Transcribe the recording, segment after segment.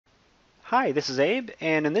Hi, this is Abe,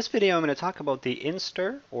 and in this video I'm going to talk about the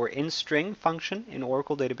INSTR or INSTring function in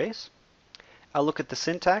Oracle Database. I'll look at the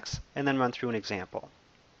syntax and then run through an example.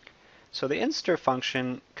 So the INSTR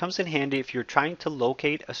function comes in handy if you're trying to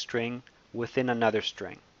locate a string within another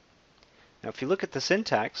string. Now if you look at the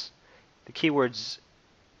syntax, the keyword's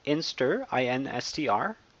INSTR,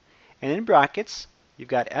 INSTR, and in brackets you've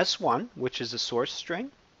got S1, which is the source string.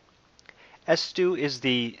 S2 is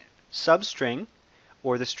the substring,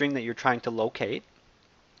 or the string that you're trying to locate.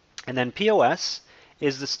 And then POS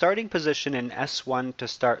is the starting position in S1 to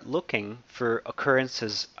start looking for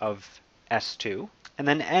occurrences of S2. And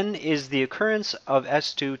then N is the occurrence of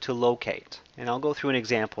S2 to locate. And I'll go through an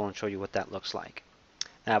example and show you what that looks like.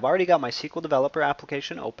 Now I've already got my SQL Developer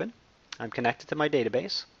application open. I'm connected to my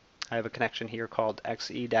database. I have a connection here called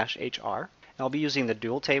xe-hr. I'll be using the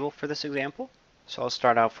dual table for this example. So I'll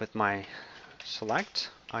start off with my select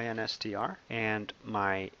INSTR and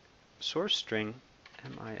my source string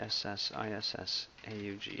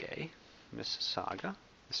MISSISSAUGA, Mississauga.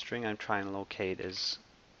 The string I'm trying to locate is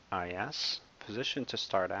IS. Position to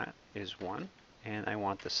start at is 1, and I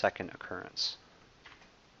want the second occurrence.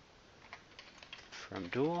 From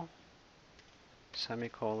dual,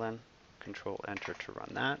 semicolon, control enter to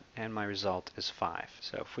run that, and my result is 5.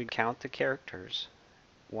 So if we count the characters,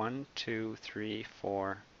 1, 2, 3,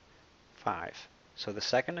 4, 5. So the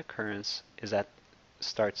second occurrence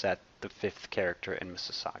starts at the 5th character in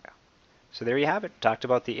Mississauga. So there you have it. Talked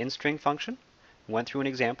about the INSTring function, went through an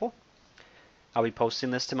example. I'll be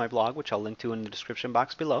posting this to my blog, which I'll link to in the description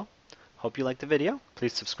box below. Hope you liked the video.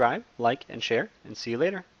 Please subscribe, like, and share, and see you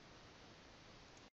later.